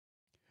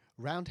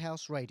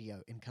Roundhouse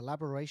Radio, in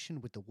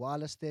collaboration with the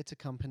Wireless Theatre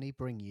Company,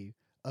 bring you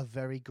A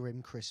Very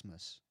Grim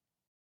Christmas.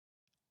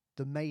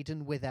 The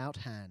Maiden Without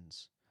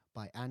Hands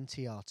by Anne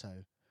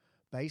Tiato,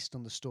 based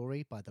on the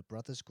story by the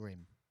brothers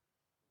Grimm.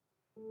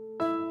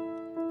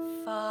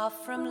 Far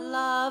from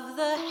love,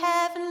 the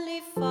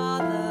Heavenly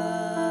Father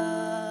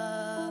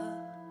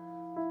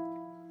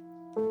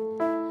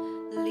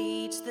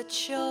leads the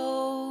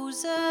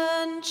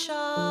chosen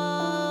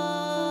child,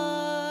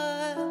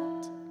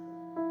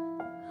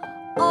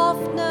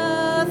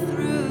 oftener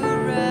through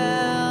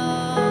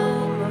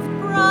realm of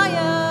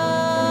briar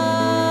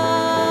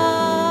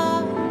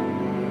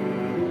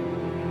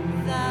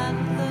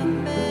than the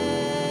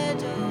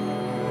meadow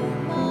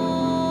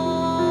moor.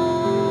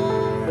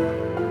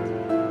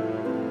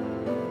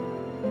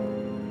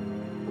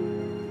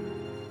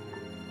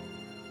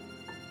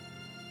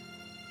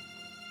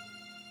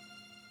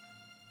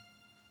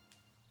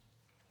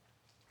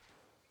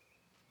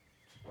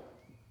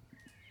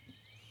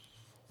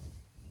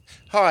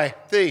 Hi,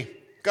 thee,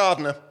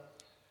 gardener.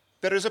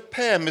 There is a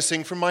pear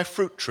missing from my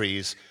fruit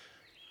trees.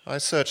 I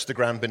searched the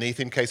ground beneath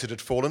in case it had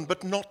fallen,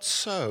 but not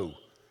so.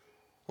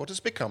 What has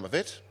become of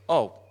it?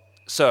 Oh,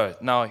 sir,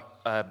 now,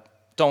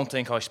 don't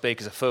think I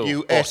speak as a fool.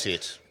 You ate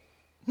it.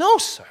 No,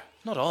 sir,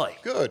 not I.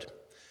 Good.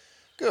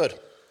 Good.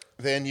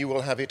 Then you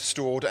will have it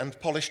stored and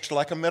polished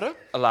like a mirror?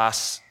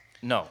 Alas,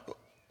 no.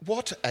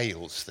 What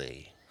ails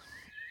thee?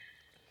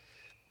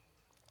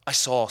 I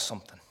saw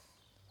something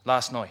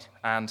last night,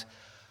 and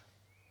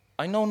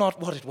I know not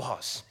what it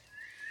was.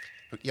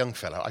 Look, young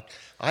fellow,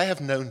 I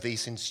have known thee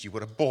since you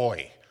were a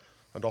boy,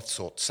 and oft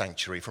sought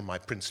sanctuary from my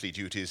princely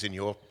duties in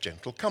your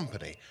gentle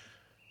company.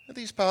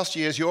 These past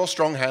years your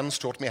strong hands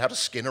taught me how to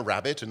skin a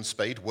rabbit and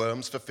spade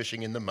worms for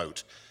fishing in the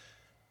moat.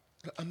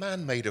 A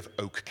man made of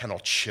oak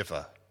cannot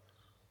shiver.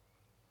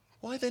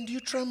 Why then do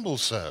you tremble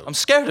so? I'm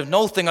scared of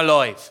nothing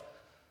alive,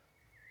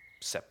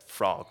 except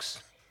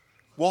frogs.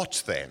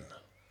 What then?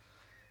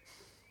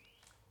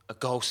 A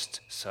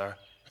ghost, sir.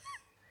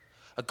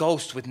 A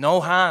ghost with no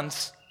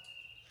hands.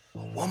 A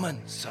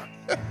woman, sir.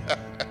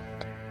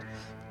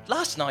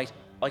 Last night,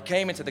 I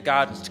came into the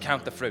gardens to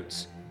count the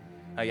fruits.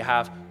 Now you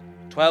have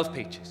 12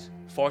 peaches,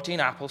 14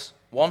 apples,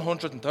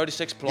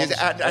 136 plums.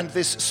 Yes, and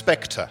this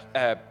spectre?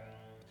 Now,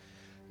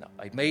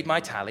 I made my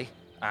tally,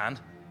 and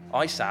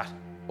I sat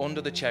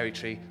under the cherry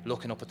tree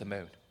looking up at the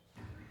moon.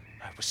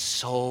 It was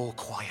so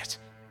quiet,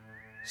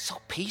 so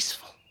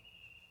peaceful.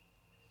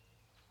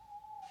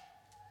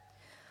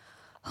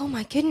 Oh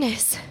my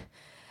goodness,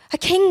 a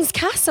king's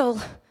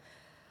castle.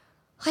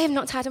 I have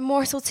not had a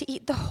morsel to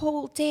eat the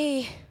whole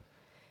day.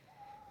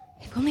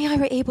 If only I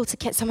were able to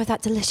get some of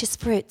that delicious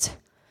fruit.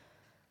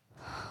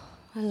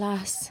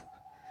 Alas,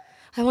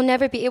 I will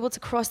never be able to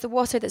cross the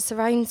water that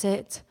surrounds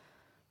it.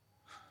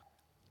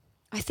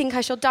 I think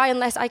I shall die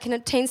unless I can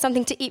obtain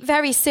something to eat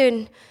very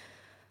soon.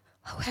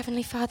 Oh,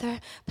 Heavenly Father,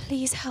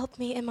 please help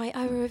me in my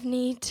hour of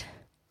need.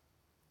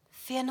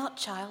 Fear not,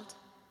 child.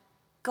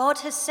 God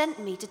has sent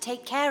me to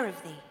take care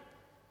of thee.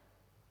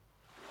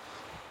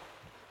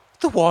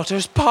 The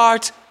waters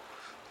part.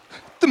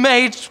 The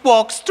maid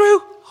walks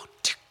through. Oh,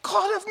 dear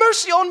God, have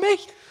mercy on me.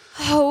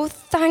 Oh,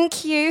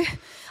 thank you.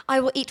 I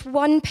will eat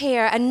one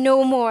pear and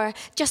no more,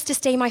 just to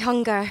stay my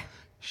hunger.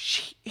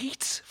 She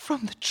eats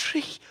from the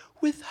tree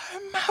with her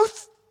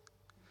mouth.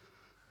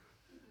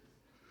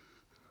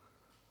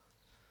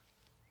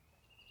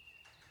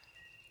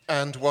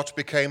 And what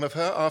became of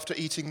her after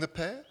eating the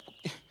pear?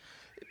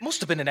 It must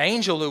have been an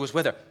angel who was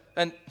with her.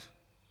 And,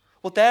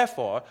 well,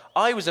 therefore,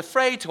 I was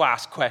afraid to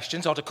ask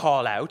questions or to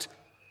call out.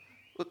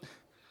 But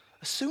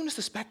as soon as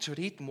the spectre had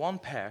eaten one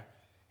pear,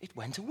 it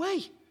went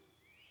away.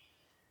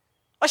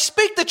 I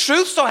speak the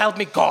truth, so help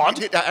me God.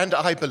 And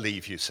I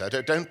believe you, sir.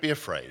 Don't be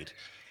afraid.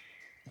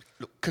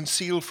 Look,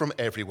 conceal from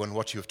everyone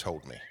what you have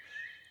told me.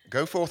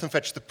 Go forth and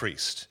fetch the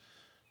priest,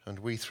 and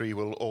we three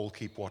will all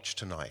keep watch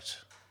tonight.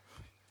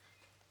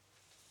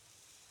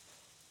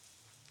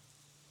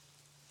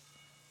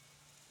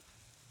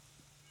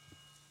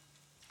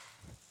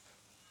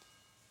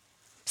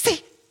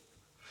 See,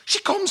 she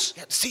comes.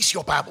 Cease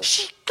your babble.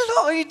 She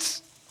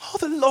glides. Oh,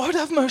 the Lord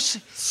have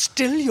mercy.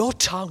 Still your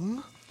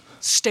tongue.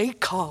 Stay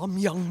calm,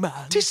 young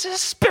man. 'Tis a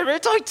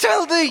spirit, I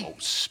tell thee. Oh,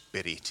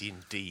 spirit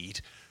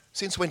indeed.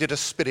 Since when did a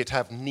spirit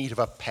have need of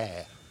a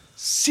pear?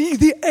 See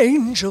the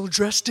angel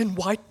dressed in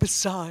white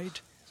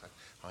beside.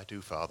 I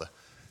do, Father.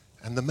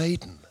 And the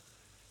maiden,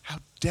 how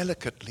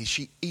delicately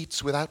she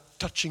eats without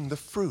touching the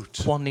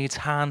fruit. One needs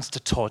hands to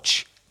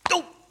touch.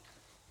 Oh!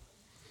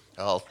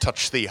 I'll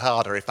touch thee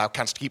harder if thou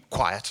canst keep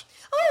quiet.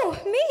 Oh,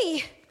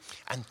 me!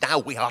 And now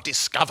we are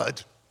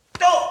discovered.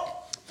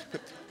 Oh!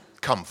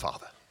 Come,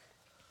 Father.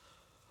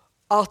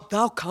 Art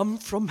thou come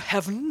from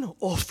heaven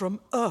or from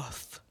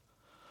earth?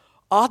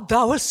 Art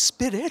thou a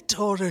spirit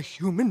or a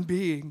human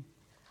being?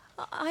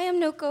 I am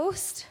no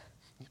ghost.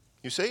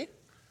 You see?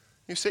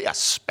 You see? A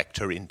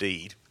spectre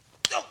indeed.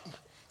 Oh!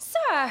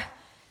 Sir,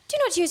 do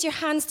not use your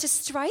hands to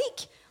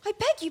strike. I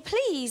beg you,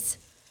 please.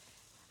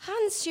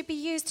 Hands should be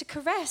used to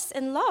caress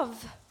and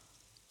love.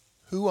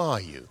 Who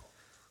are you?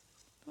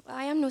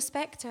 I am no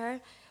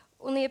spectre,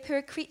 only a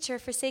poor creature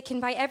forsaken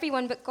by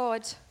everyone but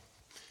God.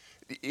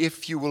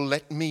 If you will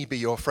let me be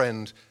your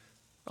friend,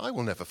 I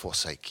will never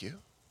forsake you.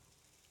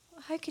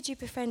 How could you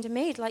befriend a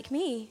maid like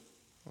me?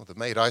 Well, the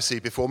maid I see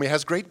before me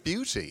has great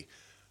beauty,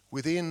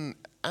 within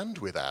and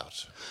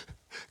without.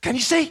 Can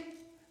you see?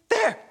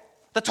 There,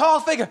 the tall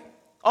figure,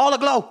 all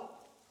aglow.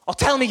 Oh,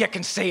 tell me you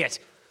can see it.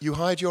 You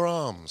hide your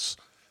arms.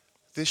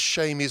 This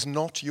shame is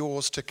not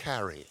yours to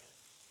carry.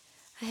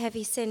 A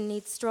heavy sin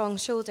needs strong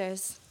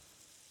shoulders.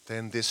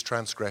 Then this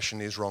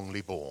transgression is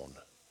wrongly born.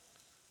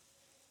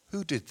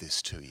 Who did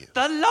this to you?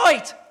 The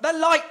light! The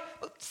light!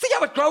 See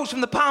how it grows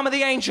from the palm of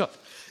the angel.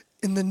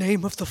 In the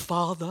name of the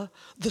Father,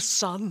 the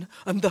Son,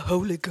 and the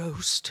Holy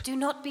Ghost. Do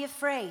not be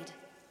afraid.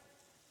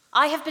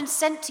 I have been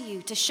sent to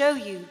you to show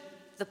you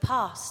the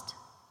past.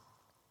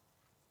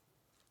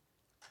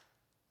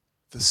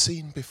 The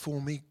scene before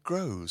me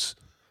grows.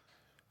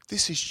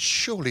 This is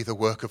surely the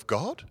work of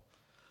God.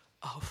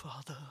 Our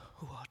Father,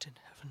 who art in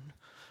heaven,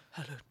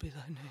 hallowed be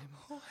thy name.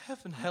 Oh,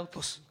 heaven help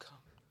us.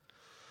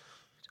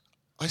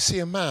 I see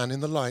a man in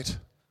the light,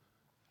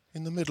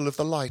 in the middle of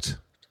the light.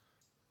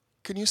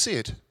 Can you see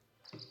it?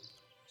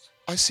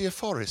 I see a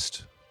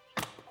forest,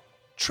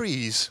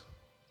 trees.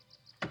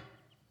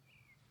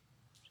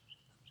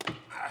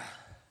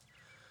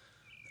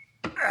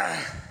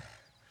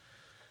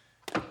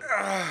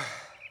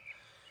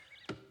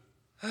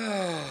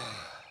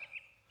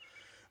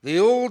 The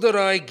older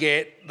I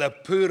get, the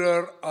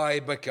poorer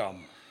I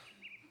become.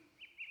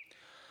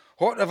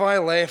 What have I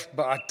left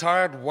but a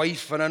tired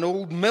wife and an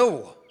old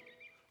mill?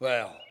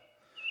 Well,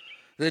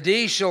 the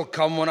day shall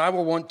come when I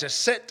will want to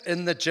sit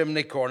in the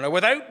chimney corner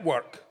without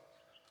work.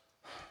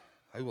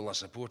 How will I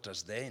support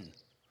us then?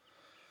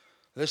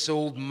 This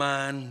old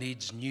man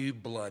needs new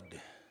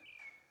blood.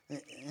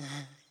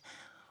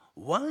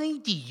 Why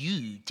do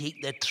you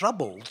take the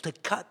trouble to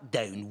cut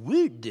down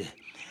wood?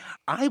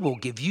 I will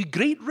give you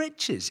great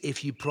riches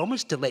if you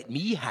promise to let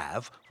me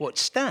have what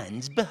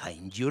stands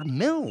behind your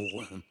mill.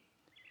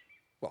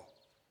 Well,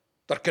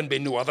 there can be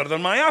no other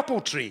than my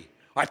apple tree.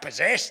 I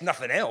possess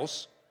nothing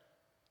else.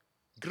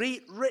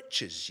 Great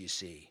riches, you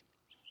say?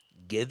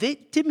 Give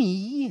it to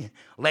me.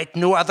 Let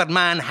no other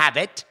man have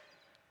it,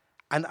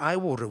 and I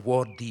will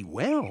reward thee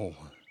well.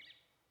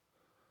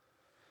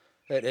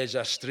 It is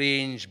a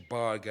strange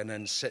bargain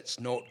and sits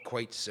not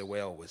quite so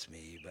well with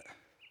me,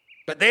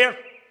 but there,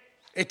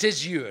 it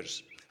is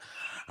yours.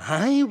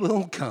 I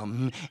will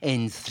come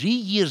in 3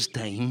 years'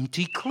 time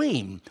to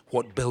claim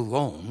what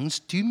belongs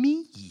to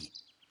me.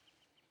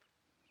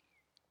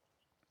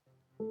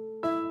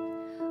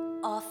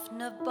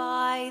 Oftener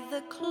by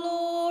the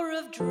claw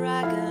of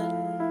dragon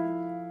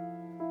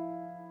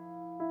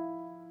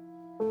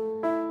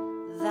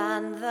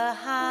than the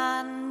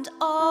hand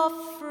of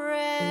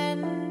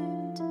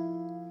friend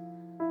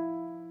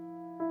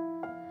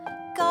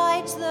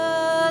guides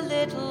the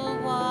little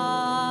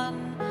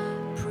one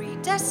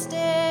predestined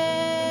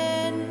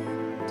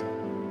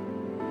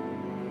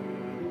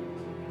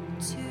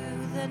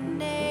to the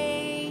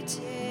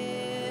native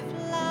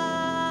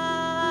land.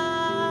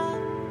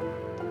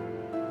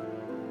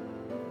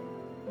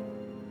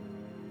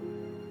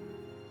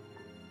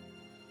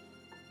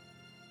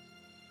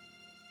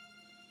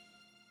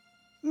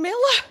 Miller,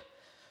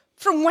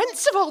 from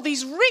whence have all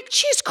these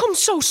riches come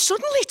so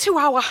suddenly to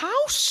our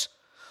house?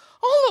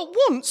 All at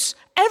once,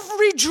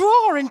 every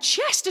drawer and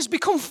chest has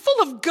become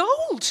full of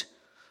gold.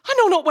 I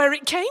know not where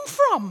it came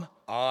from.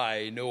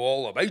 I know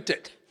all about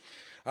it.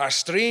 A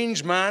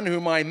strange man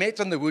whom I met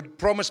in the wood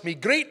promised me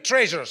great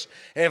treasures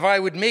if I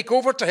would make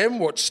over to him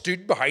what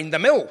stood behind the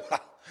mill.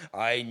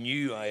 I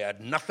knew I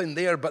had nothing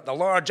there but the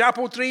large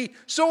apple tree,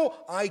 so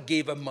I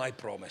gave him my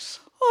promise.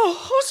 Oh,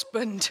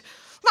 husband,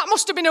 that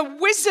must have been a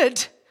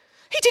wizard.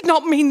 He did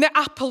not mean the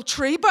apple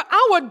tree, but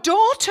our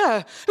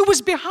daughter, who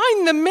was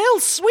behind the mill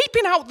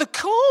sweeping out the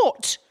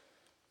court.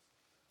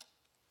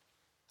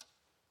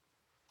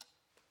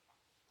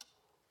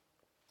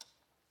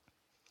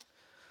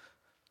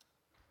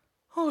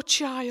 Oh,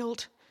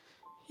 child,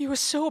 you are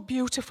so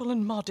beautiful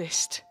and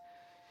modest.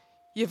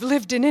 You've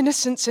lived in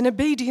innocence and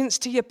obedience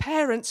to your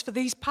parents for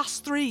these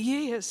past 3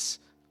 years.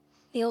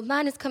 The old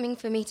man is coming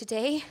for me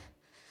today.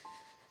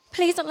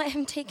 Please don't let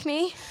him take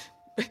me.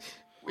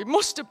 We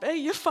must obey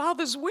your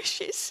father's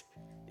wishes.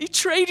 He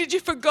traded you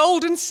for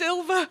gold and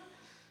silver.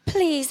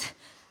 Please,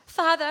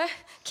 Father,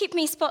 keep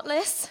me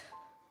spotless.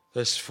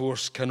 This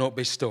force cannot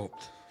be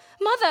stopped.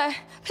 Mother,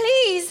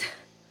 please.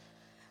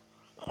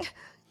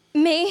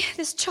 May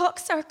this chalk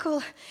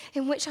circle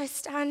in which I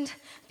stand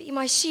be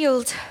my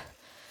shield.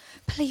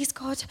 Please,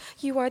 God,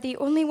 you are the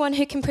only one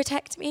who can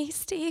protect me.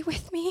 Stay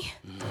with me.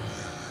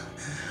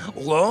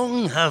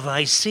 Long have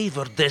I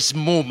savoured this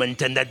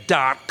moment in the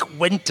dark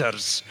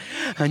winters,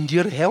 and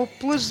your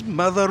helpless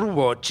mother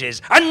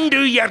watches.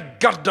 Undo your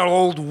girdle,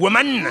 old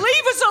woman!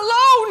 Leave us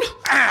alone!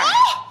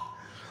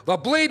 The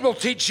blade will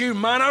teach you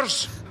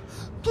manners.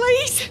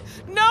 Please,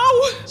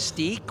 no!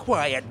 Stay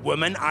quiet,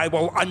 woman. I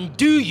will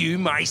undo you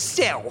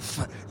myself.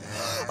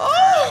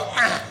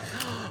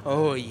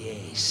 Oh,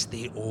 yes,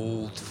 the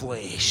old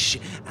flesh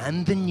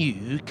and the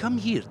new. Come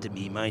here to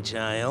me, my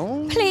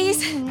child.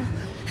 Please,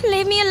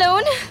 leave me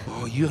alone.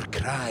 Oh, your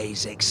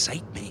cries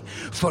excite me.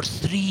 For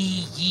 3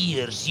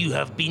 years you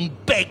have been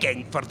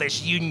begging for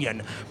this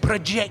union,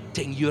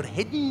 projecting your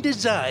hidden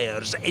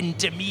desires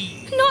into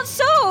me. Not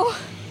so.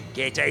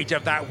 Get out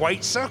of that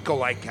white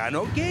circle, I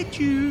cannot get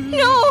you.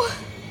 No.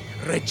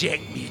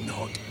 Reject me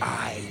not,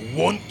 I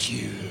want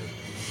you.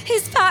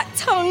 His fat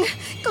tongue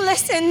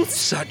glistens.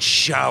 Such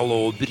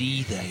shallow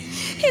breathing.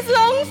 His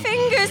long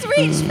fingers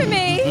reach for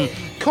me.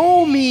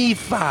 Call me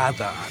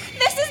father.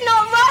 This is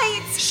not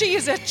right. She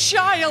is a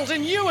child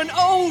and you an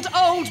old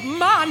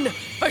man.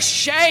 For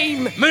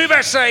shame. Move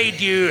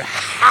aside, you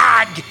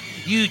hag.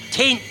 You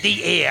taint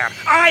the air.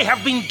 I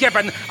have been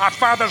given a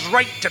father's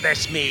right to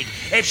this maid.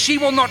 If she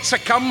will not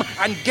succumb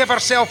and give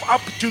herself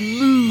up to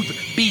move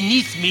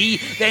beneath me,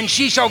 then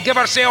she shall give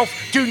herself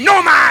to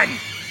no man.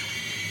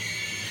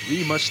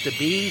 We must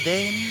obey,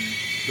 then,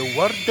 the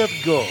word of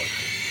God.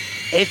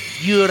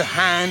 If your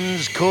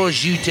hands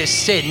cause you to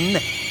sin,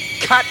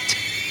 cut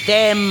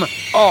them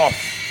off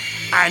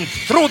and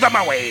throw them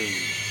away.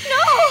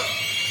 No!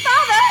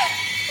 Father!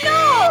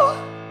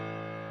 No!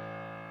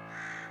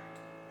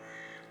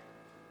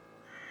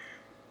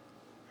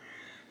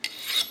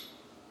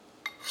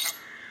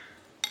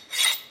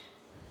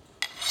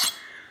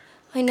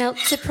 I knelt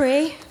to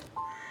pray.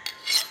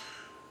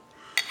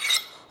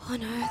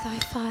 Honour thy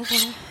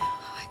father.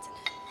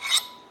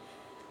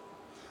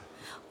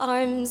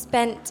 Arms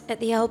bent at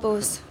the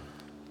elbows.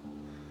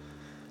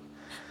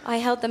 I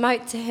held them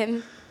out to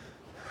him.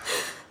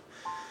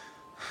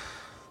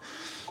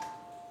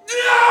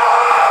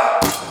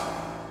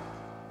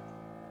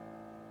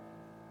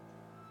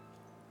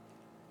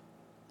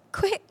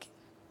 Quick.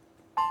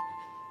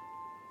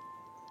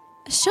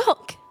 A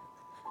shock.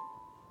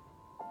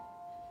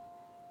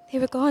 They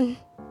were gone.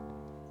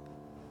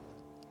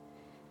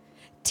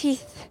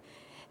 Teeth,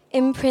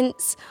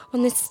 imprints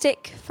on the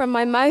stick from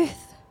my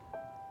mouth.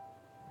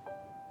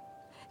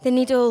 The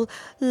needle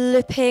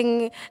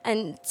looping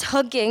and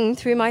tugging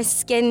through my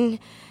skin,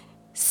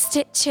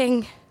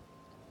 stitching.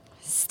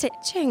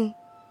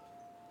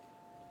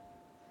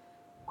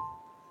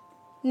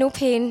 No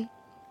pain.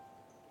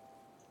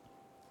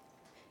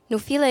 No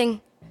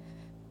feeling.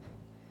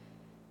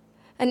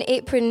 An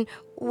apron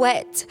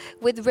wet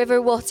with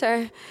river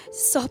water,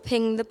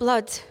 sopping the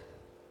blood.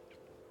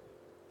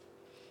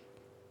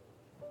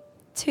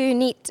 2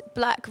 neat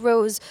black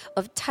rows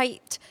of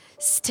tight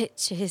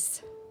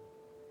stitches.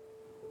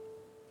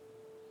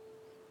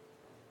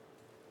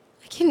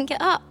 I couldn't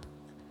get up.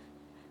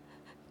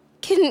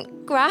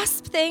 Couldn't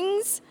grasp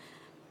things.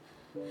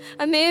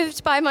 I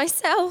moved by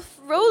myself,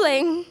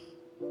 rolling.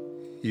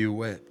 You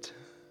wept.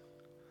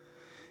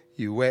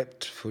 You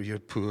wept for your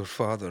poor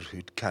father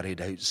who'd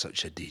carried out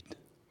such a deed.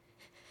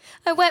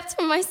 I wept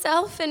for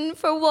myself and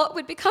for what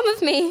would become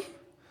of me.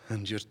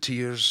 And your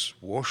tears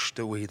washed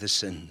away the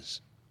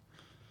sins.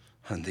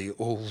 And the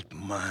old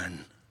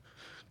man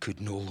could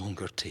no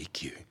longer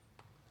take you.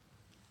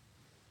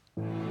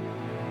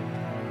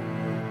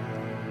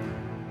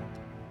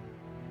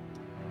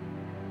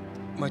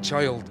 My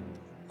child,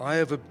 I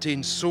have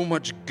obtained so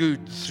much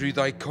good through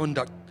thy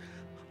conduct.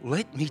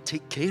 Let me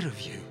take care of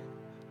you.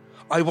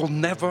 I will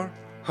never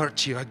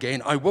hurt you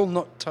again. I will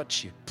not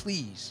touch you.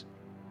 Please,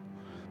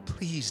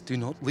 please do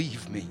not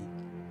leave me.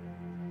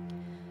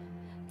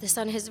 The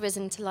sun has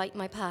risen to light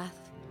my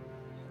path.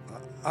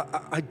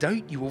 I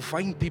doubt you will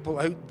find people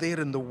out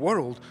there in the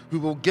world who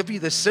will give you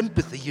the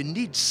sympathy you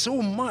need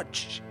so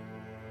much.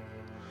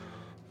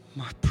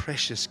 My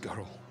precious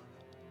girl,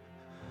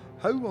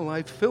 how will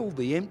I fill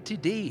the empty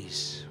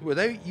days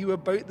without you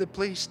about the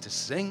place to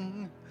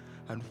sing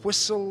and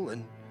whistle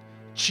and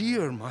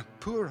cheer my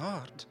poor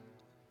heart?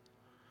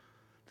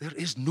 There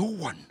is no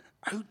one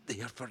out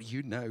there for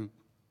you now.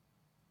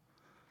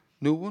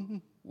 No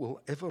one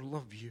will ever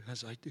love you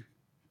as I do.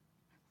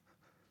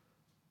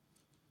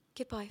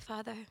 Goodbye,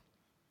 Father.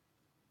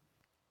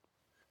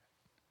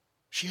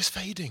 She is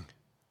fading.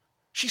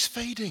 She's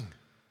fading.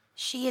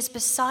 She is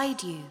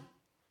beside you.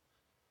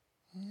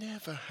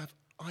 Never have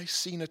I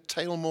seen a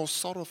tale more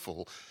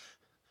sorrowful.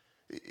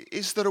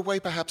 Is there a way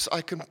perhaps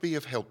I can be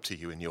of help to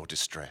you in your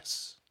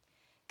distress?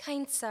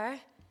 Kind sir,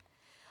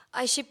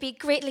 I should be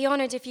greatly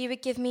honoured if you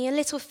would give me a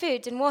little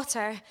food and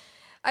water.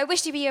 I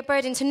wish to be a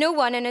burden to no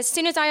one, and as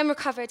soon as I am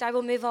recovered, I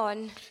will move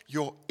on.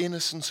 Your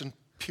innocence and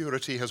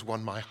purity has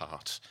won my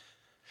heart.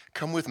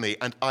 Come with me,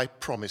 and I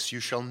promise you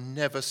shall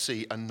never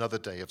see another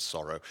day of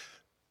sorrow.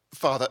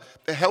 Father,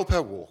 help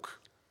her walk.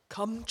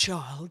 Come,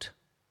 child.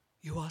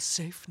 You are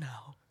safe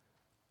now.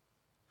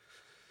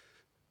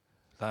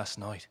 Last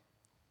night,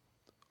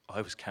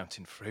 I was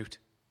counting fruit.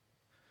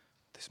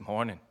 This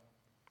morning,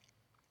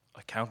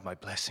 I count my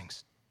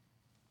blessings.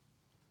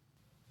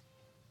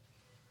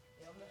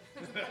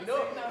 This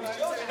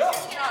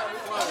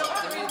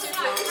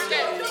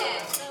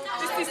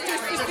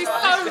is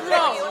so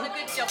wrong.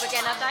 Good job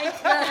again, have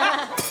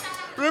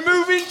they?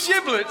 Removing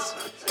giblets?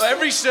 Well,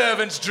 every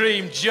servant's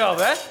dream job,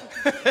 eh?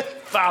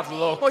 Bad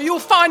luck. Well, you'll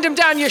find them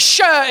down your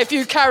shirt if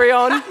you carry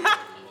on.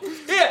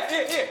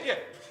 Here.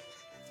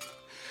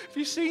 Have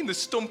you seen the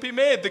stumpy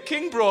maid the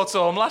king brought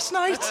home last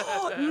night?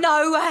 Oh,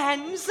 no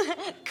hands.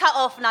 Cut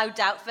off, no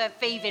doubt, for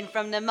thieving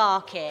from the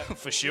market.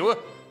 For sure.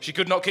 She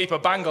could not keep a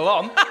bangle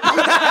on.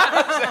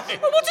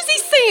 Well, what does he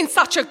see in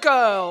such a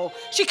girl?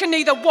 She can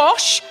neither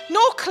wash,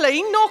 nor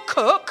clean, nor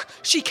cook.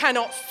 She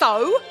cannot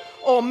sew,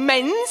 or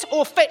mend,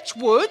 or fetch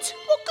wood.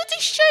 What good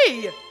is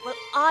she? Well,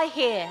 I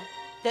hear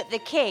that the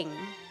king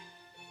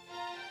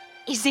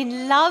is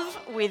in love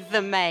with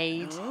the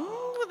maid.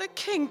 Well, the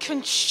king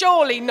can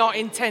surely not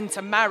intend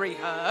to marry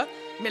her.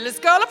 Miller's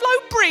girl of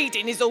low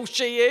breeding is all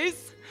she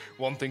is.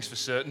 One thing's for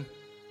certain.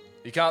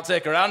 You can't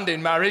take her hand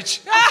in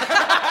marriage.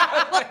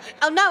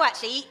 Oh, no,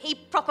 actually, he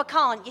proper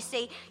can't, you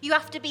see. You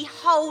have to be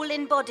whole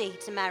in body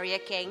to marry a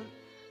king.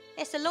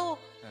 It's a law.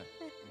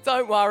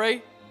 Don't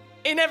worry.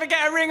 He never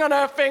get a ring on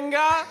her finger.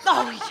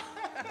 Oh,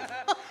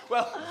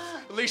 Well,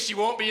 at least she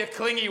won't be a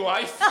clingy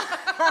wife.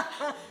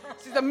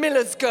 She's a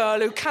miller's girl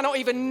who cannot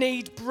even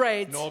knead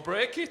bread. Nor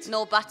break it.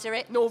 nor butter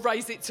it. Nor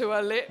raise it to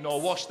her lips.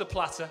 Nor wash the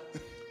platter.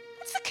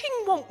 What does the king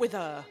want with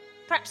her?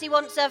 Perhaps he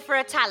wants her for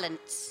her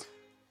talents.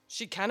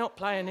 She cannot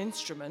play an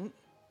instrument.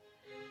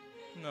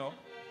 No.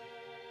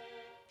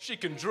 She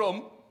can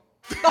drum.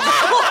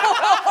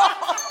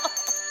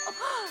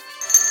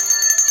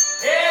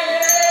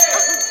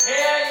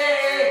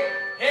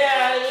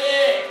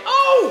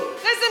 Oh,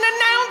 there's an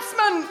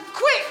announcement!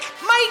 Quick,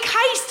 make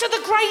haste to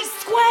the great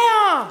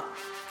square!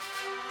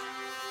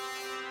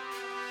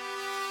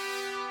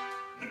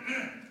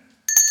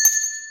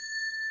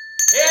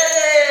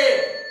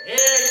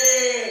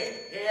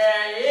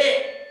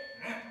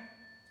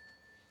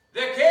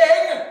 The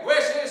king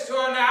wishes to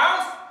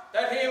announce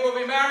that he will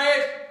be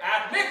married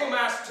at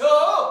Michaelmas to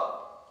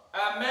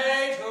a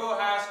maid who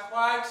has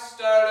quite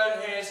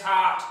stolen his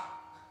heart.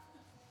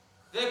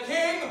 The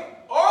king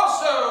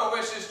also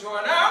wishes to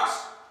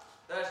announce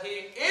that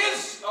he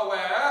is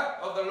aware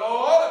of the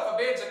law that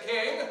forbids a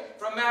king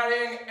from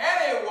marrying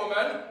any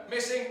woman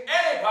missing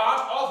any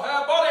part of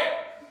her body.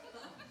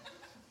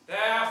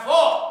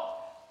 Therefore,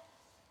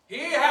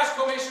 he has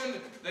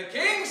commissioned the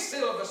king's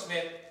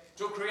silversmith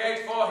to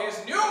create for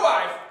his new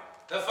wife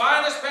the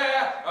finest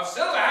pair of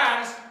silver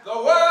hands the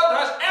world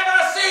has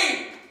ever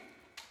seen.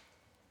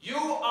 You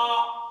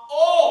are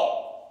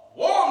all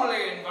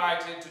warmly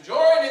invited to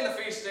join in the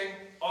feasting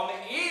on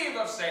the eve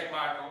of St.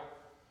 Michael,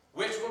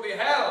 which will be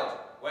held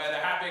where the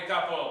happy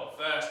couple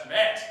first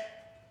met,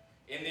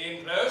 in the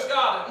enclosed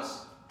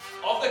gardens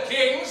of the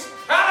king's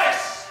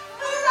palace.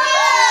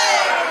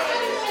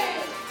 Hooray!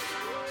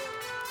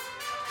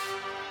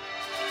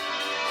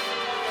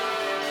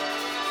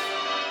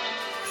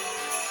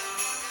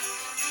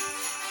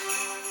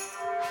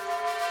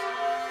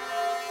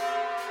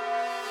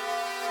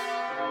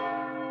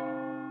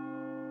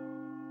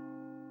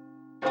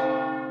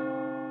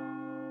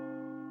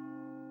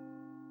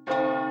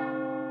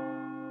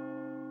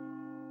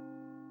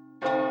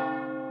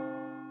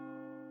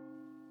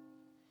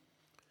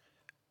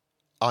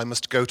 I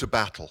must go to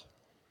battle.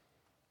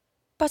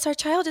 But our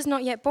child is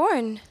not yet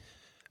born.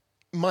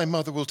 My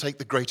mother will take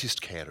the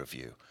greatest care of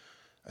you,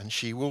 and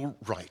she will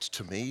write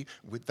to me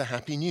with the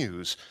happy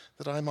news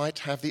that I might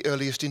have the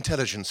earliest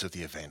intelligence of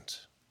the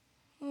event.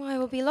 Oh, I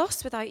will be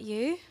lost without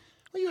you.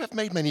 Well, you have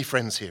made many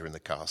friends here in the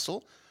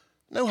castle.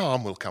 No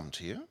harm will come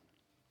to you.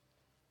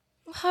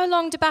 How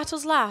long do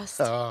battles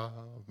last? Ah,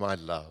 my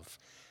love,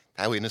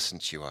 how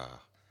innocent you are.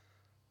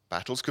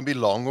 Battles can be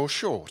long or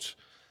short.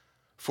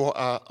 For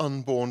our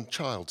unborn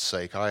child's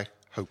sake, I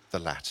hope the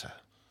latter.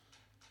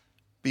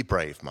 Be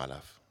brave, my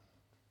love.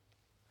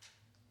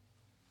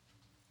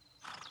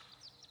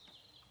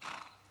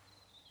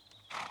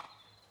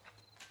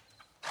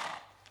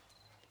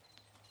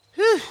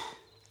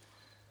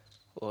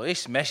 Well,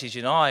 this message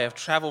and I have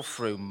travelled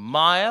through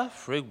mire,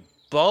 through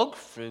bog,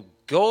 through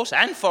gorse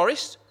and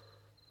forest.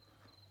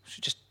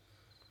 Should just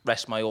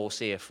rest my horse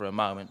here for a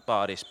moment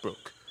by this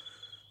brook.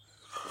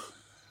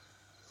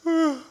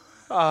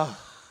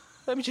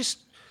 Let me just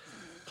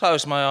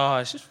close my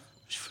eyes just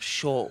for a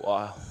short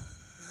while.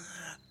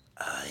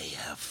 I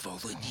have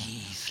followed ye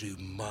through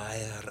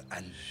mire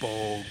and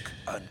bog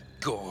and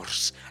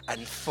gorse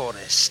and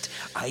forest.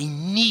 I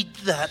need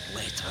that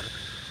letter.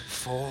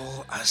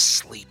 Fall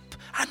asleep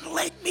and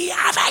let me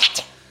have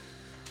it.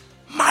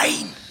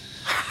 Mine.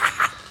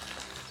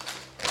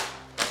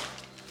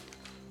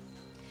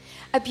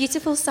 A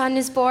beautiful son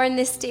is born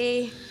this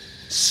day.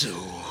 So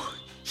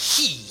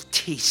he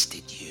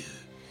tasted you.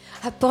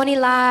 A bonny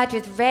lad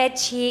with red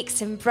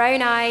cheeks and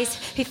brown eyes,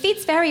 who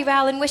feeds very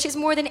well and wishes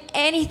more than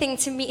anything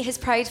to meet his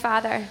proud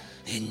father.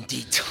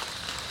 Indeed.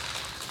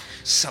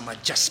 Some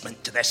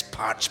adjustment to this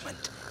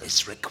parchment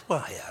is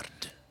required.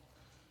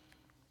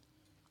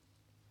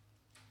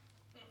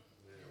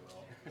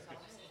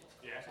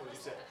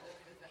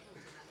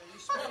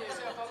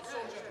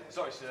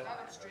 Sorry, sir.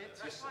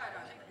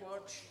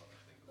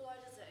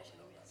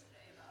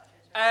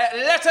 A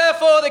letter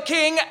for the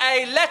king,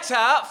 a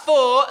letter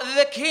for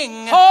the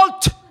king.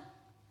 Halt!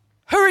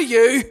 Who are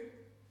you?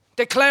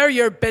 Declare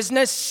your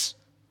business.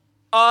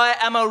 I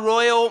am a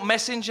royal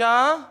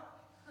messenger.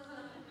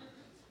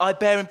 I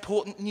bear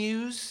important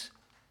news.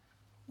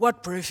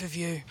 What proof have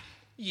you?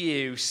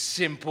 You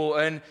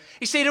simpleton.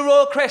 You see the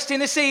royal crest in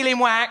the sealing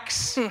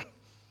wax?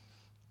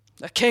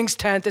 The king's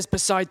tent is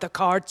beside the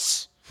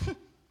carts.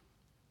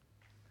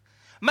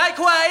 Make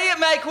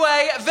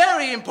way.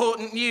 Very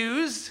important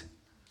news.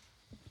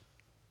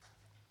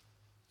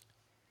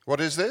 What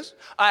is this?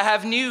 I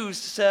have news,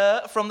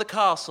 sir, from the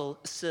castle,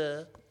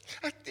 sir.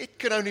 It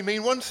can only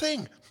mean one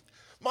thing.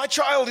 My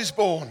child is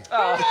born.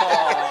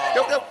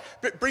 No,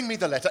 bring me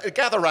the letter.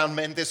 Gather round,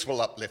 men. This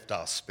will uplift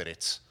our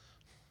spirits.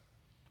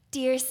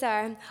 Dear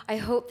sir, I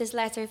hope this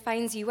letter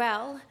finds you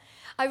well.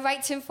 I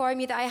write to inform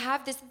you that I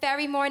have this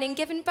very morning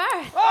given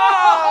birth.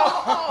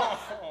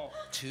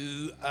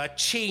 To a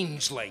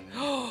changeling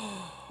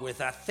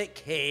with a thick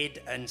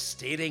head and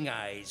staring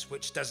eyes,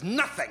 which does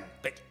nothing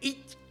but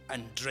eat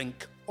and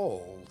drink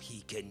all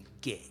he can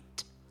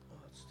get.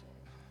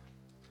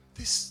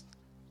 This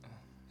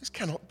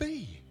cannot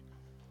be.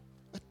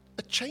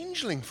 A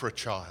changeling for a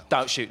child.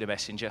 Don't shoot the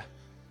messenger.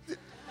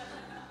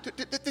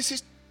 This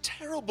is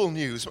terrible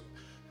news.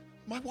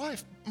 My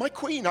wife, my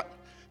queen,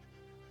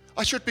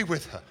 I should be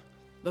with her.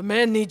 The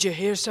men need you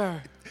here,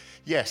 sir.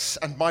 Yes,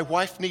 and my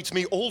wife needs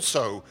me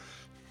also.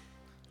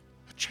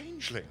 A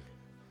changeling.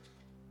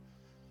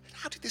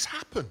 How did this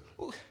happen?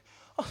 Oh,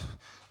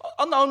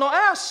 no, not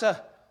ours, sir.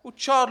 Well,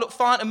 child looked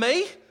fine to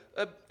me.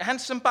 A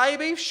handsome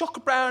baby, shock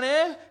of brown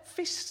hair,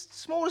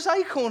 fists small as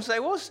acorns they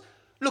was.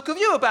 Look of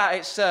you about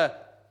it, sir.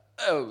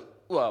 Oh,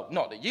 well,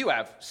 not that you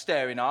have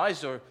staring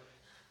eyes or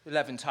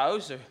 11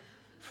 toes or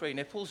 3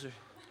 nipples or...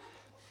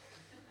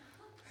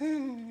 So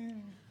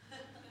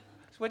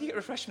where do you get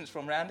refreshments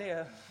from round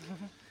here?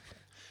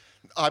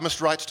 I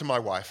must write to my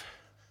wife.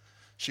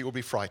 She will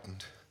be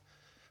frightened,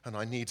 and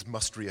I needs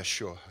must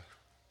reassure her.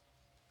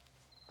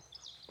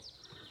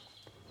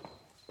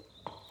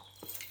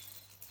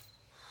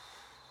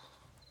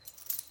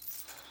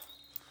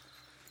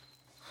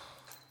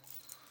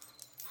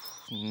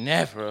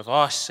 Never have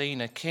I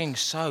seen a king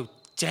so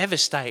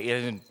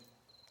devastated and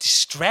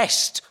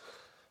distressed.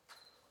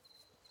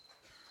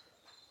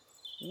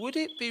 Would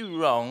it be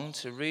wrong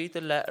to read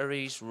the letter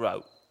he's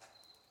wrote?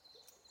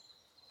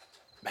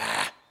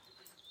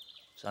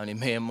 It's only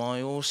me and my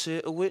horse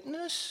here to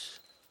witness.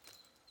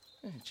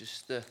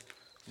 Just the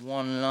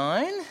one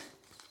line.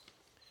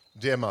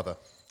 Dear Mother,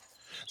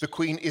 the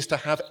Queen is to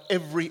have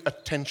every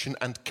attention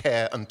and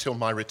care until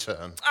my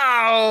return.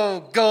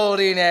 Oh, God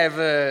in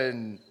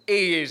heaven.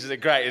 He is the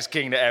greatest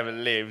king that ever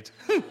lived.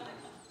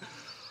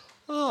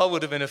 I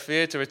would have been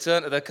afeard to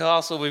return to the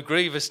castle with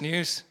grievous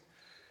news.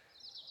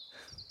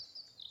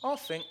 I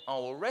think I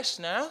will rest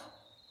now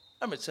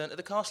and return to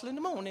the castle in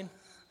the morning.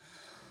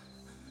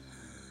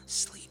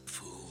 Sleep,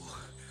 fool.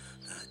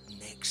 That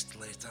next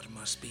letter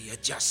must be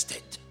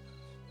adjusted.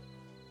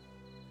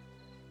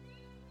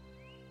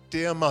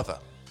 Dear Mother,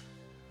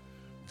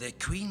 the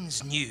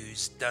Queen's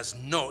news does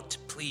not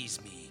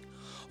please me.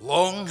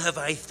 Long have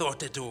I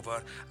thought it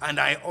over, and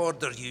I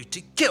order you to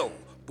kill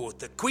both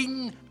the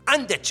Queen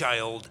and the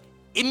child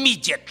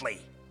immediately.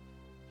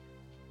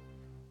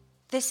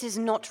 This is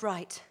not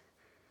right.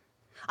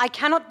 I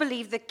cannot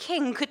believe the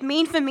king could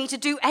mean for me to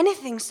do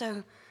anything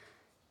so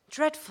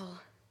dreadful.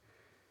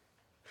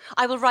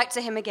 I will write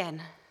to him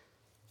again.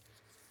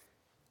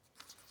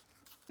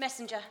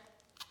 Messenger,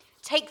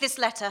 take this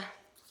letter.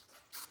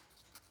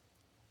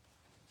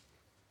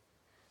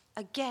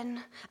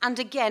 Again and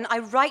again I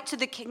write to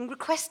the king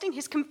requesting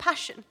his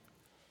compassion.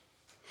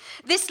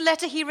 This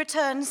letter he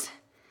returns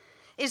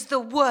is the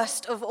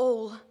worst of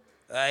all.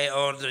 I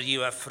order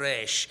you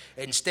afresh.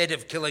 Instead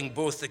of killing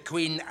both the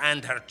Queen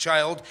and her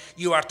child,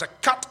 you are to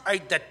cut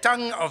out the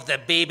tongue of the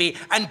baby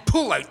and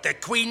pull out the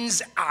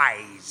Queen's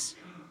eyes.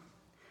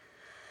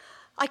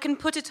 I can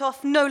put it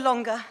off no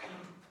longer.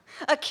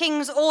 A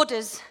king's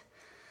orders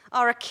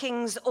are a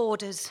king's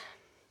orders.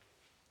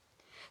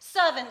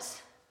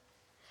 Servants,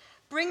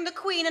 bring the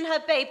Queen and her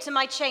babe to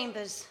my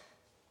chambers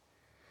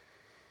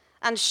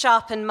and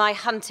sharpen my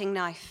hunting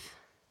knife.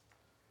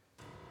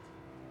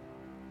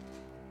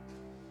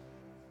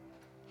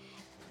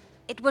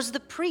 It was the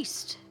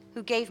priest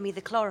who gave me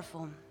the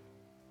chloroform.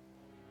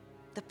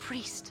 The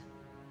priest,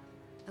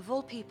 of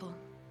all people.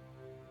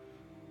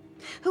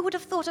 Who would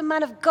have thought a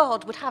man of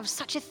God would have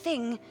such a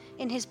thing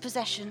in his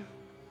possession?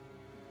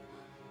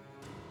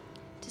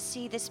 To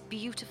see this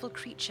beautiful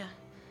creature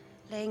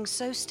laying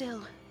so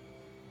still,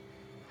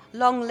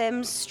 long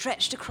limbs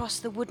stretched across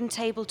the wooden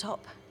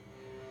tabletop,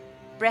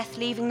 breath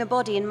leaving the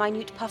body in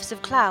minute puffs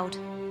of cloud.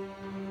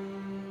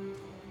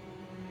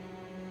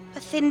 A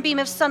thin beam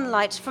of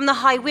sunlight from the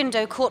high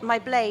window caught my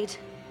blade.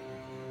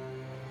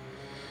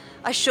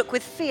 I shook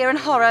with fear and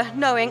horror,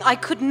 knowing I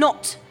could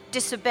not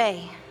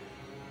disobey.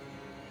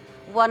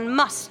 One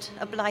must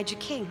oblige a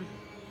king,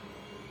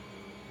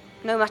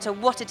 no matter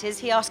what it is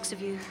he asks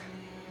of you.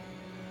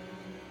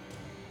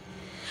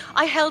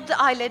 I held the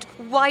eyelid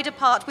wide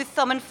apart with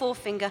thumb and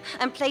forefinger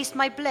and placed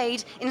my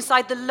blade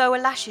inside the lower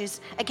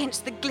lashes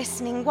against the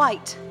glistening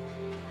white.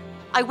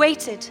 I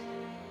waited,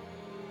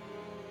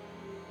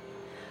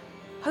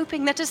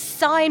 hoping that a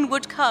sign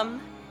would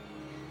come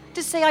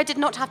to say I did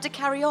not have to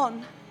carry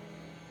on.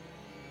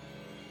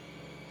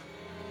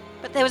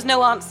 But there was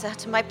no answer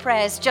to my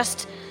prayers,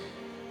 just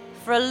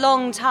for a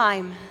long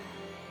time,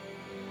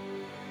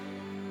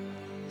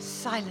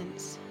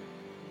 silence.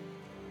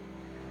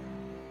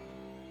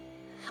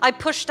 I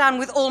pushed down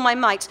with all my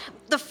might.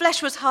 The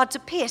flesh was hard to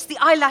pierce, the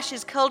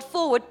eyelashes curled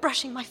forward,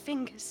 brushing my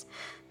fingers.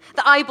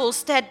 The eyeballs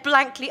stared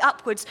blankly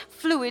upwards,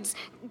 fluids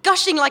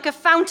gushing like a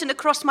fountain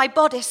across my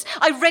bodice.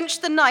 I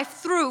wrenched the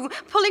knife through,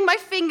 pulling my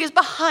fingers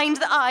behind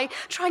the eye,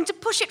 trying to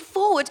push it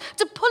forward,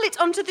 to pull it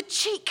onto the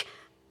cheek.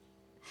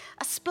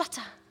 A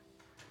splutter.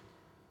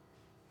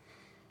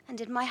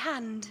 And in my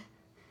hand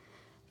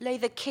lay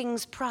the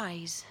king's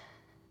prize.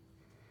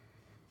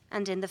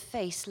 And in the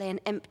face lay an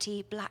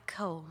empty black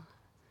hole.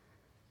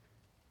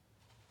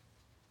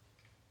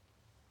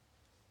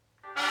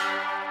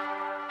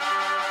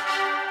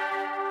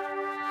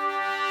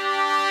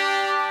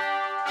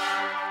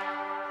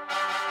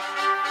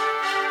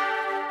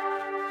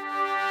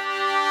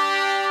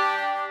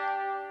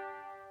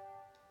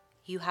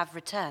 You have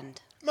returned.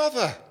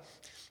 Mother!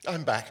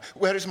 I'm back.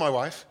 Where is my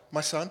wife,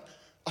 my son?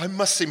 I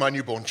must see my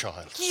newborn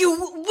child.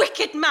 You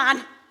wicked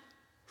man!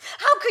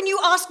 How can you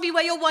ask me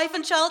where your wife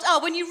and child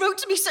are when you wrote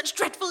to me such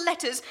dreadful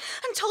letters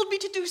and told me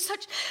to do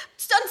such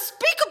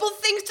unspeakable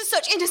things to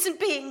such innocent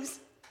beings?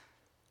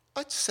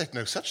 I said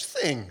no such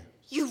thing.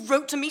 You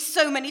wrote to me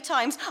so many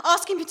times,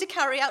 asking me to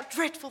carry out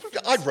dreadful things.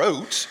 I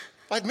wrote.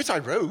 I admit I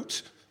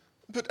wrote.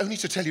 But only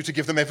to tell you to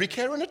give them every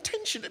care and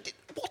attention.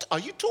 What are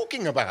you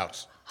talking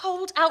about?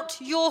 Hold out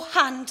your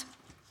hand.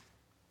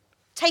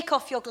 Take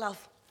off your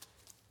glove.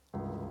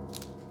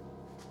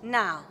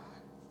 Now,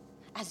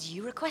 as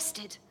you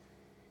requested,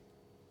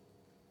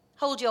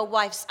 hold your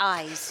wife's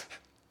eyes.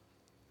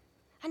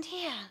 And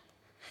here,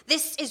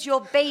 this is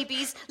your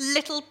baby's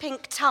little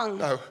pink tongue.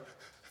 No.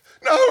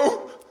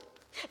 No!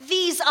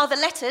 These are the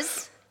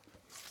letters.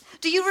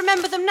 Do you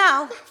remember them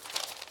now?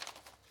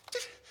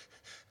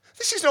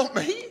 This is not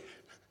me.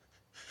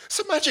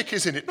 Some magic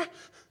is in it.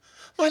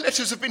 My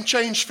letters have been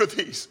changed for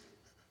these.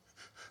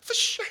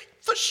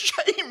 For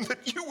shame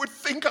that you would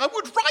think I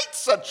would write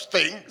such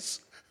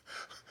things.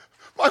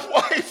 My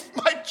wife,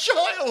 my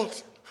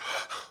child.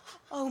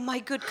 Oh, my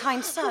good,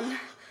 kind son.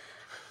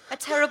 A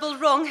terrible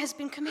wrong has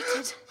been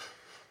committed.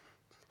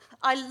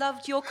 I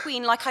loved your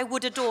queen like I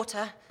would a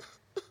daughter.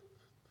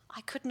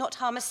 I could not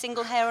harm a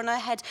single hair on her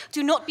head.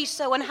 Do not be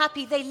so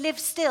unhappy. They live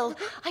still.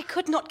 I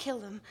could not kill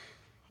them.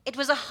 It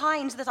was a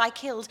hind that I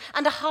killed,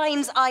 and a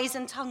hind's eyes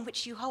and tongue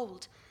which you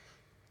hold.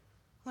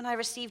 When I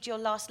received your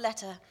last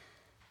letter,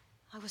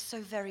 I was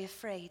so very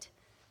afraid.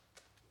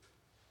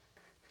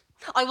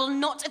 I will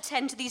not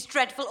attend to these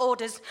dreadful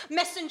orders.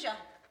 Messenger,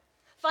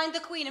 find the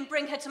queen and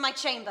bring her to my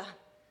chamber.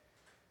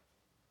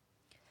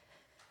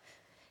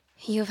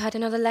 You've had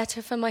another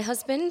letter from my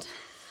husband?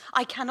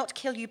 I cannot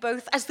kill you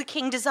both, as the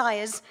king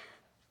desires,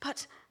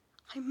 but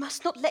I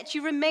must not let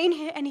you remain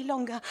here any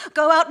longer.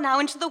 Go out now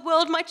into the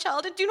world, my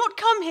child, and do not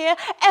come here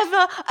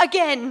ever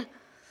again.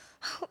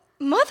 Oh,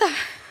 Mother!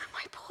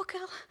 My poor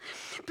girl,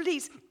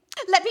 please,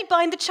 let me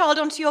bind the child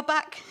onto your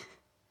back.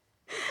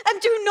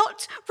 And do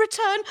not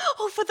return.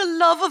 Oh, for the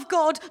love of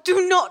God,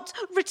 do not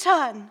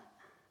return.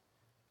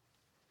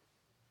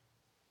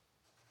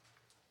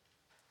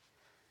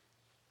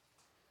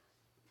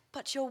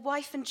 But your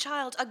wife and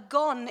child are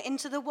gone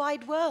into the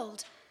wide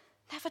world,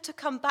 never to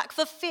come back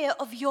for fear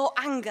of your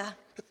anger.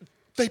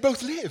 They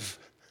both live.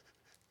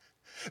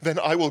 Then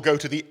I will go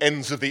to the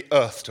ends of the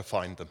earth to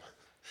find them.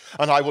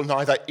 And I will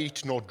neither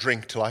eat nor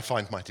drink till I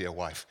find my dear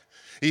wife,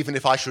 even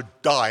if I should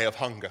die of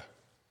hunger.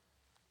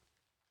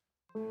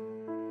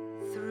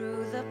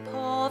 Through the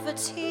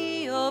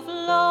poverty of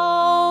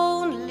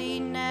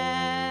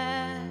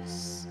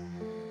loneliness,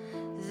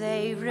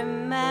 they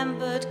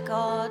remembered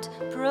God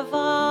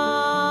provides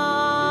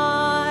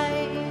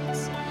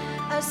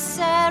a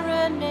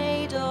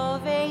serenade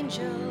of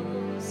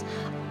angels,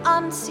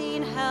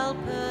 unseen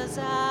helpers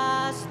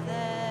as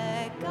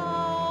their guide.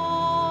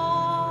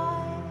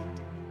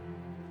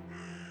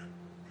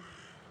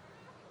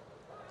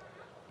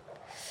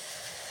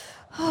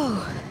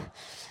 Oh,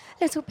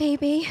 little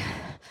baby,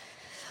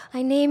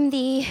 I name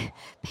thee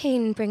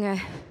Pain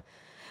Bringer,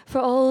 for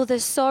all the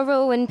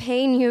sorrow and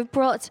pain you have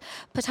brought,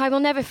 but I will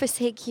never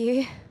forsake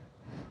you.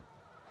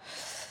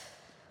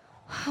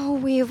 Oh,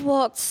 we have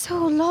walked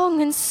so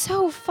long and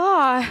so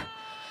far.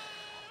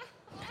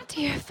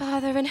 Dear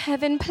Father in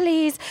heaven,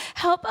 please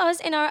help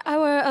us in our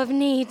hour of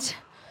need.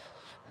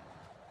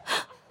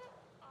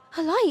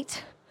 A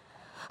light.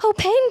 Oh,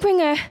 Pain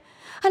Bringer,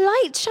 a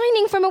light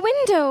shining from a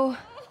window.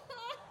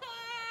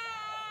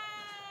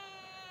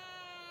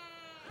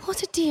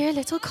 What a dear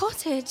little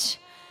cottage.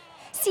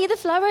 See the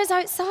flowers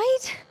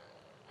outside?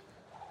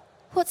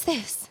 What's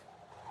this?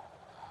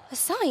 A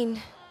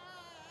sign.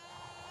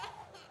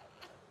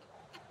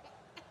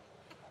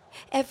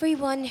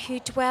 Everyone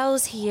who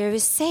dwells here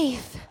is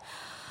safe.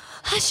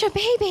 Hush, your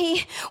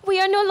baby.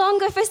 We are no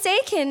longer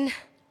forsaken.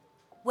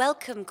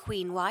 Welcome,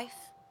 Queen Wife.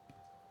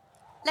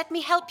 Let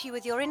me help you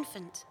with your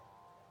infant.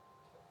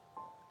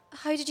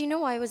 How did you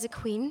know I was a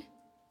queen?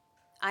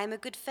 I am a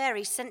good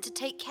fairy sent to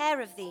take care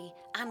of thee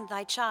and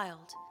thy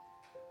child.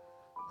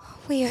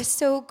 We are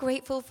so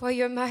grateful for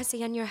your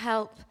mercy and your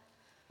help.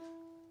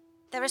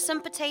 There are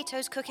some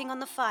potatoes cooking on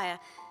the fire,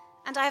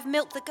 and I have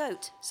milked the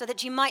goat so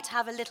that you might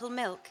have a little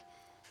milk.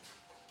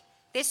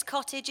 This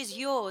cottage is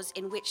yours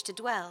in which to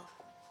dwell.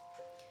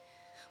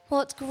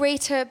 What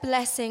greater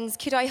blessings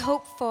could I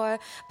hope for,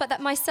 but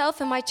that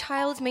myself and my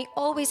child may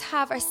always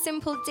have our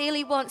simple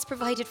daily wants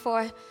provided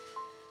for.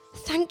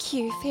 Thank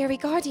you, fairy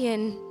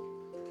guardian.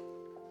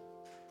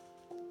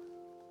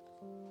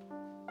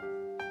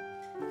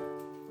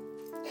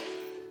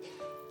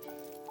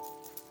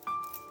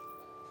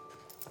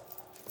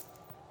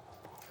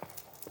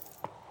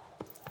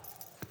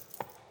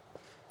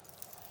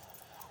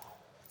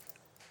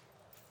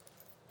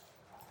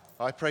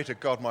 I pray to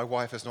God my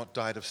wife has not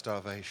died of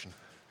starvation,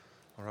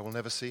 or I will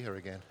never see her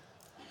again.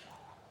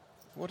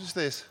 What is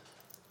this?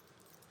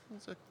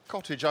 It's a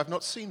cottage I've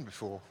not seen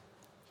before.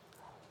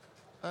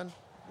 And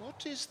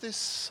what is this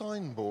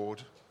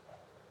signboard?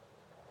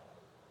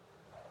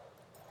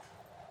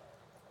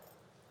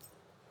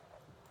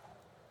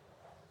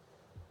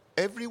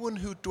 Everyone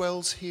who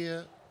dwells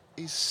here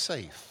is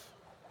safe.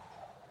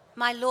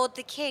 My lord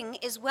the king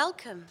is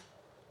welcome.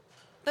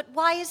 But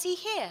why is he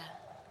here?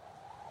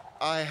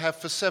 I have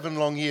for 7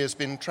 long years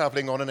been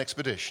travelling on an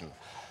expedition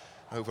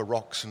over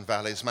rocks and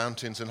valleys,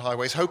 mountains and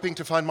highways, hoping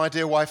to find my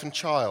dear wife and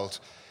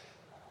child.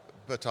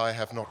 But I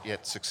have not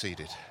yet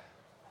succeeded.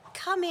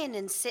 Come in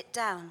and sit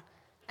down,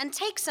 and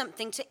take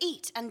something to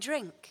eat and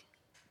drink.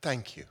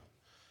 Thank you.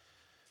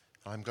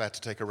 I'm glad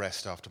to take a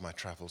rest after my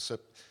travels, so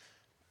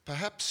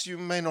perhaps you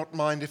may not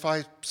mind if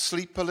I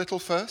sleep a little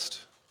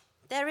first?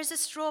 There is a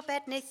straw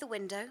bed neath the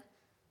window.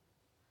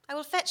 I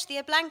will fetch thee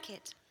a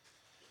blanket.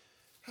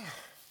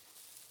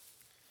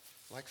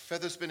 Like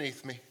feathers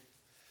beneath me.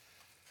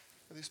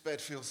 This bed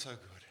feels so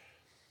good.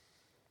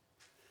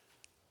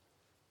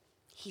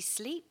 He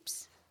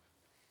sleeps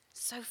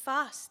so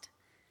fast.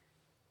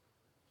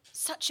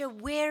 Such a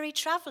weary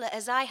traveller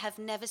as I have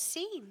never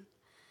seen.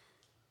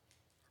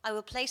 I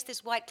will place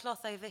this white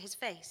cloth over his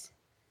face.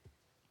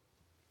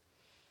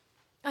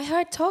 I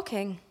heard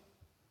talking.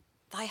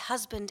 Thy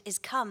husband is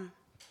come.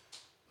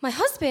 My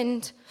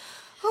husband?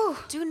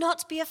 Oh, Do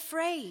not be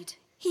afraid.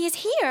 he is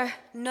here.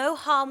 No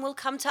harm will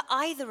come to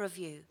either of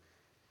you.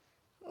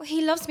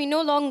 He loves me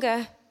no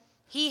longer.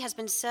 He has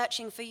been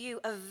searching for you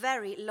a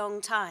very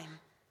long time.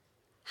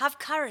 Have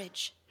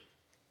courage.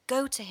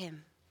 Go to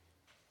him.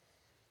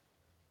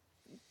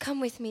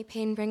 Come with me,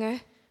 Painbringer.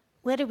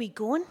 Where are we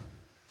going?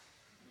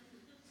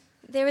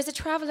 There is a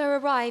traveller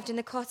arrived in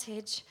the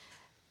cottage.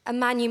 A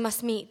man you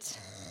must meet.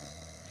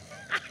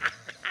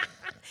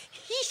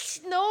 He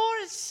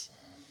snores.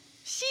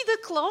 See the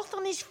cloth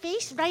on his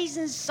face rise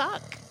and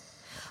suck.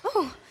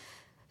 Oh,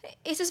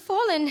 it has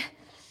fallen.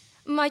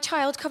 My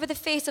child, cover the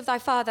face of thy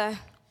father.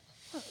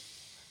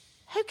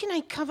 How can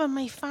I cover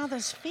my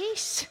father's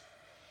face?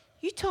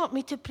 You taught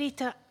me to pray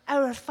to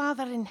our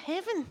Father in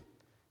heaven.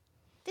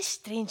 This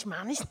strange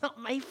man is not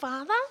my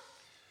father.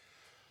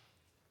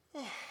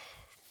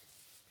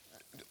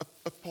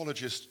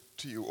 Apologies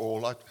to you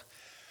all.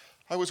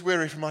 I was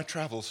weary from my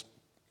travels.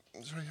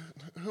 Sorry,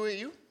 who are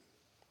you?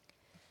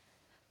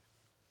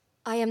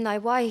 I am thy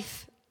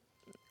wife,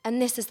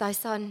 and this is thy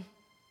son.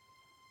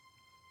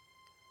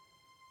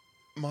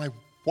 My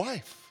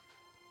wife?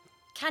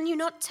 Can you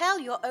not tell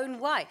your own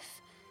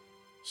wife?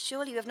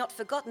 Surely you have not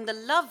forgotten the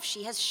love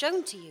she has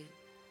shown to you.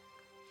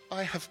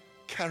 I have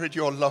carried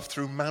your love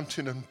through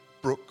mountain and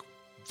brook,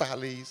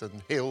 valleys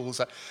and hills.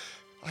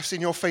 I've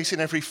seen your face in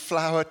every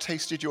flower,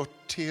 tasted your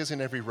tears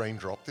in every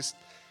raindrop. This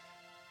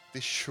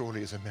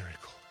surely is a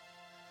miracle.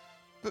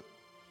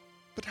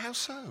 But how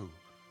so?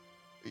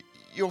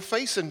 Your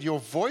face and your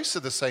voice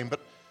are the same,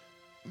 but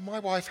my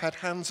wife had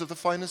hands of the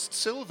finest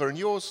silver, and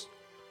yours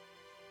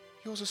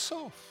are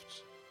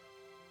soft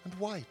and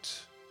white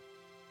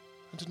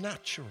and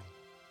natural.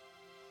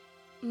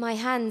 My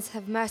hands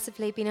have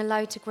mercifully been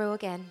allowed to grow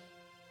again.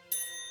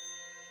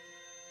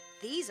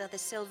 These are the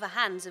silver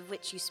hands of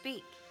which you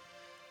speak.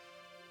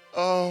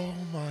 Oh,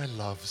 my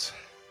loves,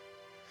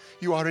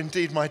 you are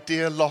indeed my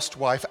dear lost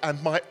wife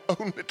and my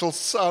own little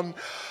son.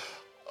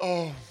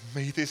 Oh,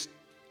 me, this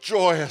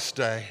joyous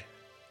day.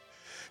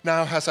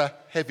 Now has a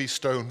heavy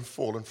stone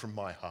fallen from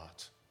my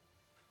heart.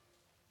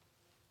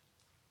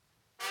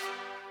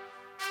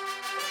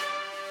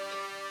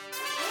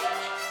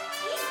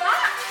 He's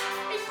back!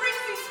 He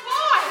brings his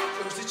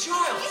wife! Where's the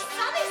child? His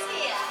son is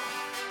here!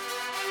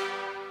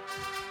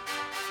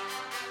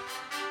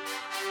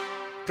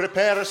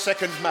 Prepare a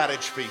second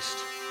marriage feast,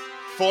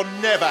 for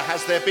never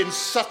has there been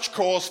such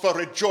cause for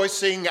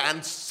rejoicing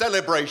and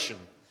celebration.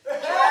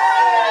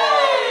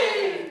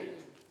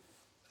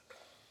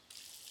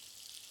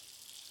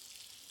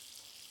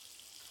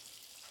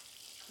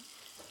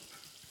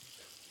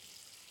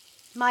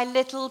 My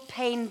little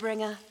pain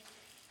bringer,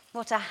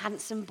 what a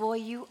handsome boy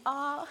you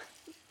are.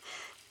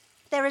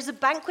 There is a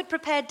banquet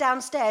prepared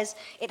downstairs.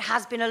 It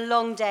has been a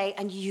long day,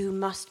 and you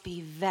must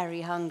be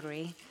very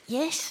hungry.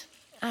 Yes,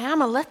 I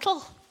am a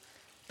little,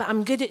 but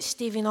I'm good at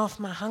staving off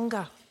my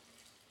hunger.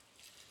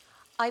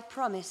 I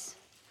promise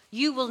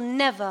you will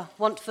never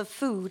want for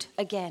food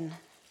again.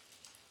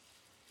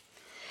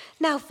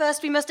 Now,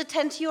 first we must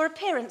attend to your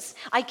appearance.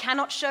 I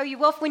cannot show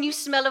you off when you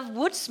smell of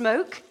wood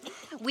smoke.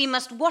 We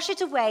must wash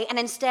it away and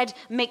instead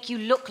make you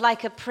look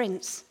like a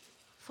prince,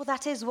 for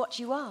that is what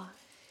you are.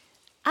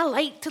 I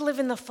like to live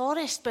in the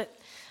forest, but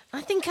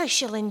I think I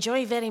shall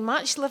enjoy very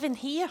much living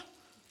here.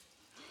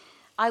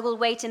 I will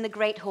wait in the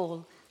great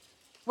hall.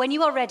 When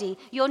you are ready,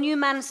 your new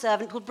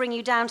manservant will bring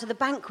you down to the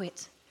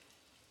banquet.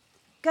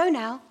 Go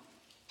now.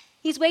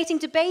 He's waiting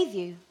to bathe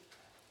you.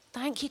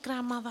 Thank you,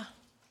 Grandmother.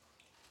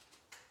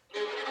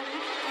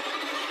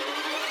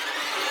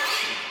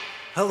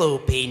 Hello,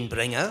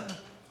 Painbringer.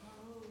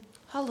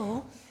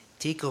 Hello.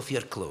 Take off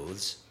your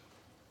clothes.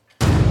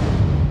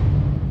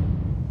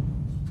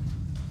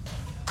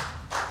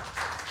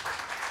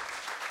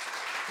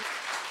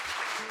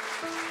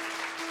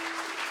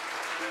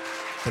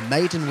 The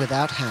Maiden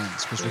Without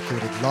Hands was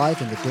recorded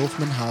live in the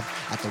Dorfman Hub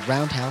at the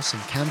Roundhouse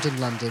in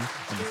Camden, London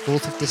on the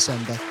 4th of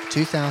December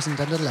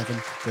 2011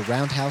 for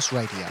Roundhouse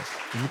Radio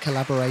in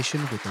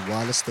collaboration with the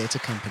Wireless Theatre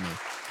Company.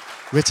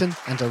 Written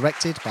and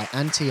directed by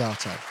Anne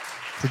Tiarto.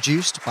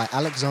 Produced by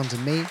Alexander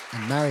Mee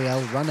and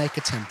Marielle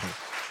Runacre Temple.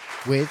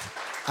 With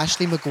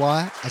Ashley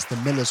Maguire as the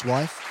miller's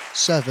wife,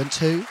 Servant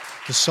Who,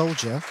 the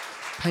soldier,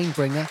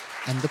 Painbringer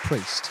and the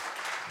priest.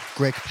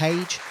 Greg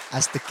Page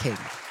as the king.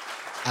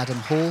 Adam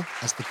Hall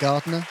as the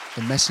gardener,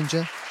 the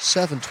messenger,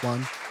 servant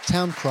one,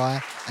 town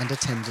crier and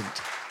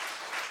attendant.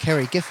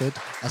 Kerry Gifford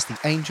as the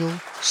angel,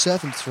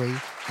 servant 3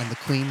 and the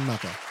queen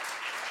mother.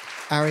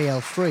 Ariel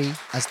Free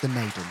as the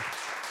maiden.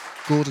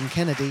 Gordon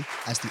Kennedy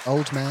as the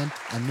old man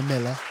and the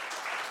miller.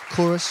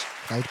 Chorus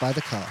played by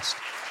the cast.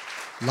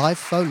 Live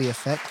Foley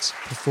effects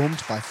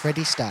performed by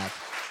Freddie Stab.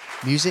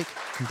 Music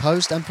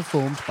composed and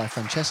performed by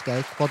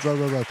Francesco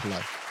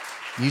Quadro-Roropolo.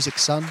 Music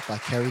sung by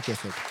Kerry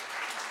Gifford.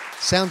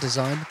 Sound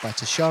design by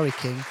Tashari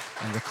King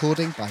and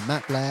recording by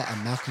Matt Blair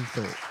and Malcolm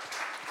Thorpe.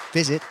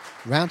 Visit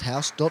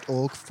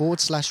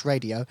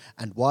roundhouse.org/radio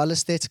and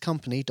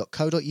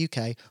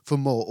wirelesstheatrecompany.co.uk for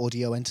more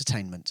audio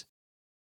entertainment.